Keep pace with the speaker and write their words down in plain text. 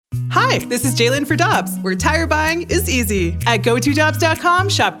Hi, this is Jalen for Dobbs, where tire buying is easy. At GoToDobbs.com,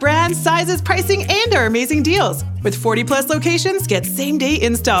 shop brands, sizes, pricing, and our amazing deals. With 40-plus locations, get same-day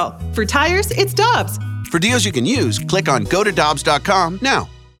install. For tires, it's Dobbs. For deals you can use, click on GoToDobbs.com now.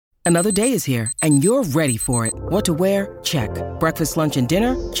 Another day is here, and you're ready for it. What to wear? Check. Breakfast, lunch, and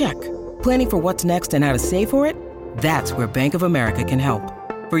dinner? Check. Planning for what's next and how to save for it? That's where Bank of America can help.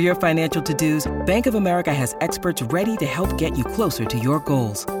 For your financial to-dos, Bank of America has experts ready to help get you closer to your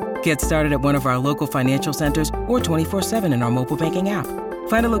goals. Get started at one of our local financial centers or 24/7 in our mobile banking app.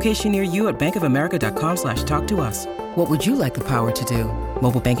 Find a location near you at bankofamerica.com/talktous. What would you like the power to do?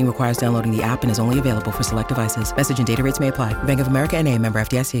 Mobile banking requires downloading the app and is only available for select devices. Message and data rates may apply. Bank of America N.A., member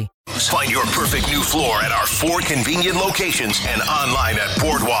FDIC. Find your perfect new floor at our 4 convenient locations and online at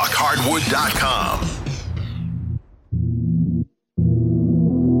BoardwalkHardwood.com.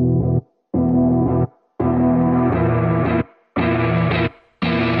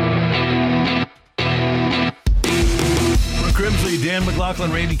 Dan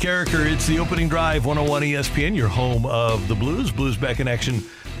McLaughlin, Randy Carricker. It's the opening drive, 101 ESPN, your home of the Blues. Blues back in action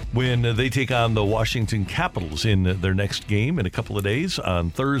when they take on the Washington Capitals in their next game in a couple of days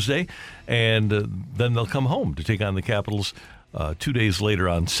on Thursday. And then they'll come home to take on the Capitals 2 days later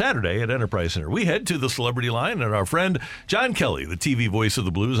on Saturday at Enterprise Center. We head to the Celebrity Line, and our friend John Kelly, the TV voice of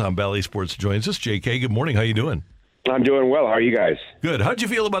the Blues on Bally Sports, joins us. JK, good morning. How you doing? I'm doing well. How are you guys? Good. How'd you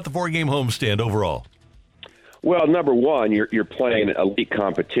feel about the 4-game homestand overall? Well, number one, you're playing elite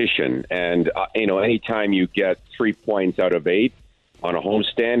competition, and anytime you get 3 points out of 8 on a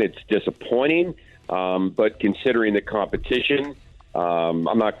homestand, it's disappointing. But considering the competition, I'm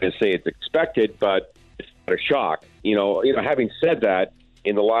not going to say it's expected, but it's not a shock. Having said that,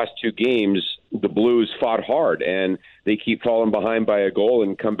 in the last 2 games, the Blues fought hard, and they keep falling behind by a goal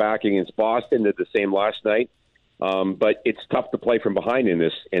and come back against Boston. Did the same last night, but it's tough to play from behind in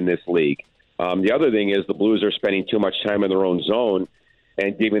this league. The other thing is the Blues are spending too much time in their own zone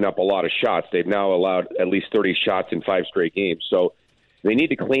and giving up a lot of shots. They've now allowed at least 30 shots in 5 straight games. So they need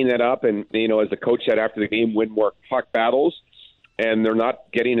to clean that up. And, as the coach said after the game, win more puck battles. And they're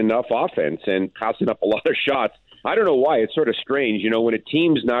not getting enough offense and passing up a lot of shots. I don't know why. It's sort of strange. When a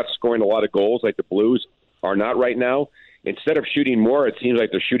team's not scoring a lot of goals like the Blues are not right now, instead of shooting more, it seems like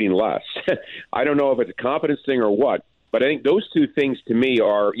they're shooting less. I don't know if it's a confidence thing or what. But I think those 2 things to me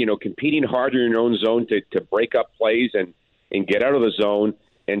are, competing harder in your own zone to break up plays and get out of the zone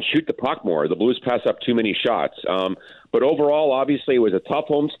and shoot the puck more. The Blues pass up too many shots. But overall, obviously, it was a tough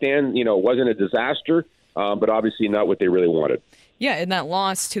homestand. It wasn't a disaster, but obviously not what they really wanted. Yeah, in that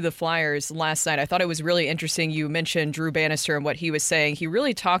loss to the Flyers last night, I thought it was really interesting. You mentioned Drew Bannister and what he was saying. He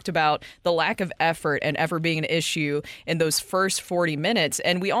really talked about the lack of effort and effort being an issue in those first 40 minutes.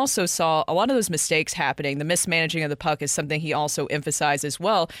 And we also saw a lot of those mistakes happening. The mismanaging of the puck is something he also emphasized as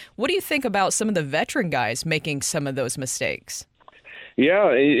well. What do you think about some of the veteran guys making some of those mistakes? Yeah,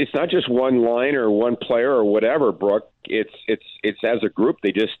 it's not just one line or one player or whatever, Brooke. It's as a group.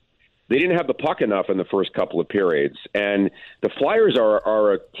 They didn't have the puck enough in the first couple of periods. And the Flyers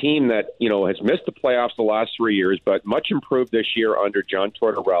are a team that, has missed the playoffs the last 3 years, but much improved this year under John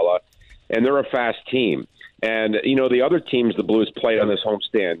Tortorella. And they're a fast team. And, the other teams the Blues played on this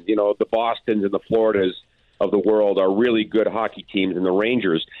homestand, the Bostons and the Floridas of the world are really good hockey teams, and the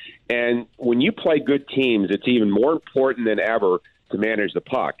Rangers. And when you play good teams, it's even more important than ever to manage the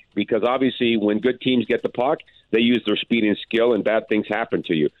puck. Because obviously when good teams get the puck, they use their speed and skill, and bad things happen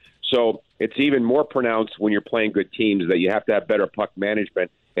to you. So it's even more pronounced when you're playing good teams that you have to have better puck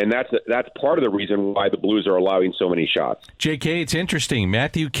management. And that's part of the reason why the Blues are allowing so many shots. JK, it's interesting.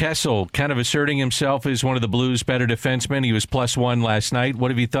 Matthew Kessel kind of asserting himself as one of the Blues' better defensemen. He was +1 last night.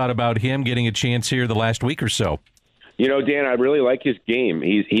 What have you thought about him getting a chance here the last week or so? Dan, I really like his game.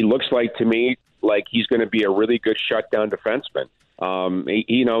 He looks like, to me, like he's going to be a really good shutdown defenseman.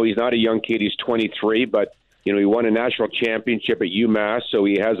 He's not a young kid. He's 23, but he won a national championship at UMass, so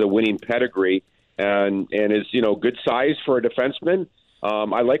he has a winning pedigree and is, good size for a defenseman.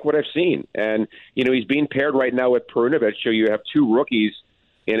 I like what I've seen. And, he's being paired right now with Perunovic, so you have 2 rookies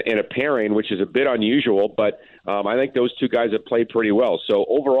in a pairing, which is a bit unusual, but I think those 2 guys have played pretty well. So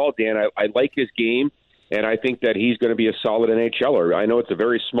overall, Dan, I like his game, and I think that he's going to be a solid NHLer. I know it's a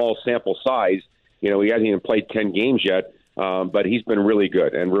very small sample size. He hasn't even played 10 games yet. But he's been really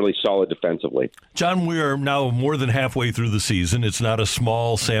good and really solid defensively. John, we are now more than halfway through the season. It's not a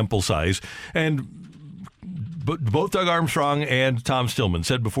small sample size. And both Doug Armstrong and Tom Stillman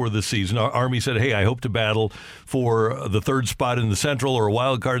said before this season, Army said, hey, I hope to battle for the third spot in the Central or a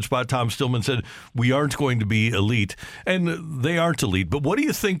wild card spot. Tom Stillman said, we aren't going to be elite. And they aren't elite. But what do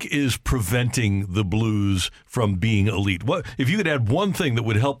you think is preventing the Blues from being elite? What if you could add one thing that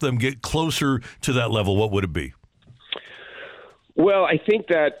would help them get closer to that level, what would it be? Well, I think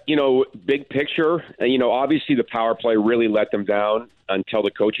that, big picture, obviously the power play really let them down until the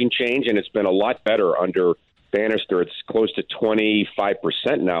coaching change, and it's been a lot better under Bannister. It's close to 25%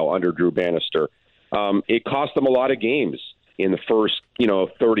 now under Drew Bannister. It cost them a lot of games in the first,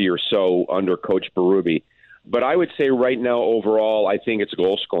 30 or so under Coach Berube. But I would say right now, overall, I think it's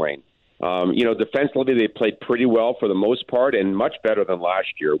goal scoring. Defensively, they played pretty well for the most part and much better than last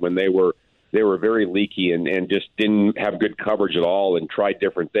year when they were very leaky and just didn't have good coverage at all and tried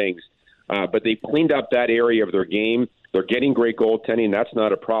different things. But they cleaned up that area of their game. They're getting great goaltending. That's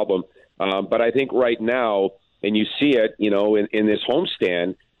not a problem. But I think right now, and you see it, in this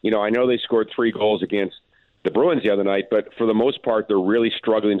homestand, I know they scored 3 goals against the Bruins the other night, but for the most part, they're really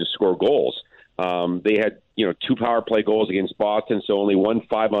struggling to score goals. They had, 2 power play goals against Boston, so only 1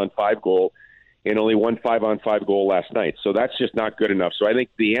 5-on-5 goal and only 1 5-on-5 goal last night. So that's just not good enough. So I think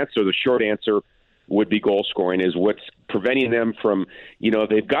the short answer would be goal scoring is what's preventing them from,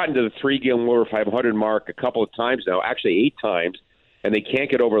 they've gotten to the 3-game lower 500 mark a couple of times now, actually 8 times, and they can't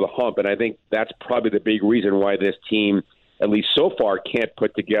get over the hump. And I think that's probably the big reason why this team, at least so far, can't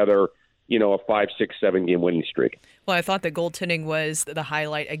put together, a 5, 6, 7-game winning streak. Well, I thought the goaltending was the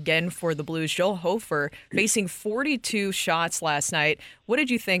highlight again for the Blues. Joel Hofer facing 42 shots last night. What did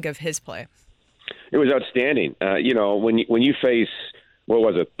you think of his play? It was outstanding. When you face,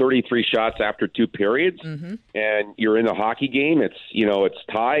 33 shots after 2 periods, and you're in a hockey game, it's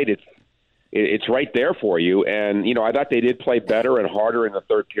tied. It's right there for you. And, I thought they did play better and harder in the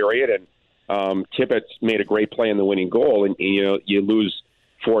third period. And Tippett made a great play in the winning goal, and, you lose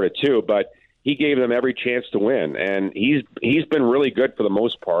 4-2. But he gave them every chance to win. And he's been really good for the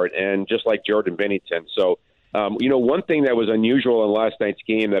most part, and just like Jordan Binnington. So, one thing that was unusual in last night's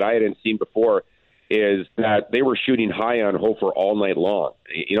game that I hadn't seen before is that they were shooting high on Hofer all night long.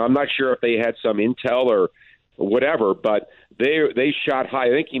 I'm not sure if they had some intel or whatever, but they shot high.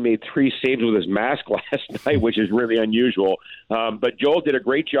 I think he made 3 saves with his mask last night, which is really unusual. But Joel did a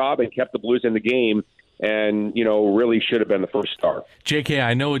great job and kept the Blues in the game, and, really should have been the first star. JK,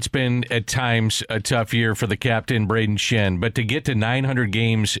 I know it's been at times a tough year for the captain, Brayden Schenn, but to get to 900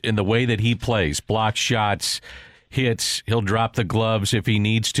 games in the way that he plays, block shots, hits, he'll drop the gloves if he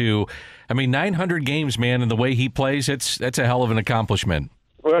needs to. 900 games, man, and the way he plays, that's a hell of an accomplishment.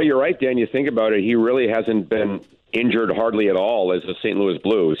 Well, you're right, Dan. You think about it, he really hasn't been injured hardly at all as a St. Louis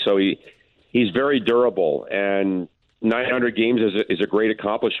Blue. So he's very durable, and 900 games is a great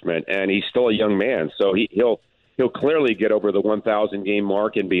accomplishment, and he's still a young man. So he'll clearly get over the 1,000 game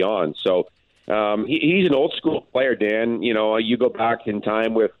mark and beyond. So he's an old school player, Dan. You go back in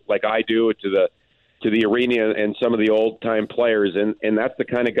time with, like I do, to the arena and some of the old-time players, and that's the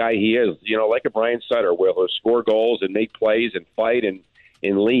kind of guy he is, like a Brian Sutter, where he'll score goals and make plays and fight and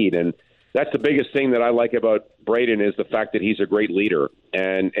lead. And that's the biggest thing that I like about Brayden is the fact that he's a great leader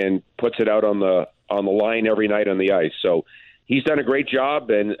and puts it out on the line every night on the ice. So he's done a great job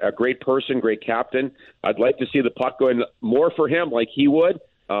and a great person, great captain. I'd like to see the puck going more for him like he would.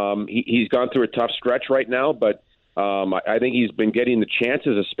 He's gone through a tough stretch right now, but I think he's been getting the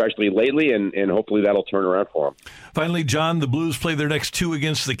chances, especially lately, and hopefully that'll turn around for him. Finally, John, the Blues play their next 2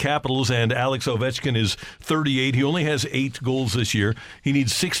 against the Capitals, and Alex Ovechkin is 38. He only has 8 goals this year. He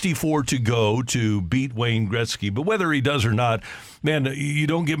needs 64 to go to beat Wayne Gretzky. But whether he does or not, man, you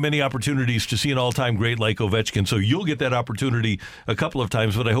don't get many opportunities to see an all-time great like Ovechkin, so you'll get that opportunity a couple of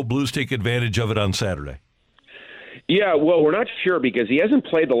times, but I hope Blues take advantage of it on Saturday. Yeah, well, we're not sure because he hasn't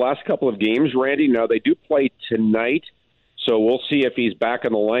played the last couple of games, Randy. Now, they do play tonight, so we'll see if he's back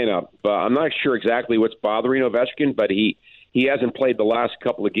in the lineup. I'm not sure exactly what's bothering Ovechkin, but he hasn't played the last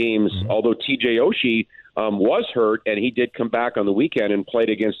couple of games, although TJ Oshie was hurt, and he did come back on the weekend and played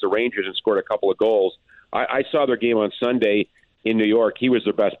against the Rangers and scored a couple of goals. I saw their game on Sunday in New York. He was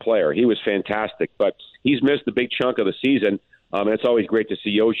their best player. He was fantastic, but he's missed a big chunk of the season. It's always great to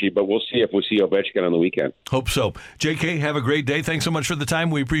see Yoshi, but we'll see if we see Ovechkin on the weekend. Hope so. JK, have a great day. Thanks so much for the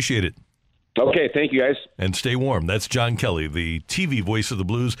time. We appreciate it. Okay, thank you, guys. And stay warm. That's John Kelly, the TV voice of the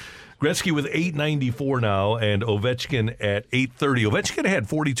Blues. Gretzky with 894 now, and Ovechkin at 830. Ovechkin had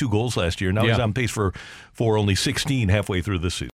 42 goals last year. Now he's on pace for only 16 halfway through this season.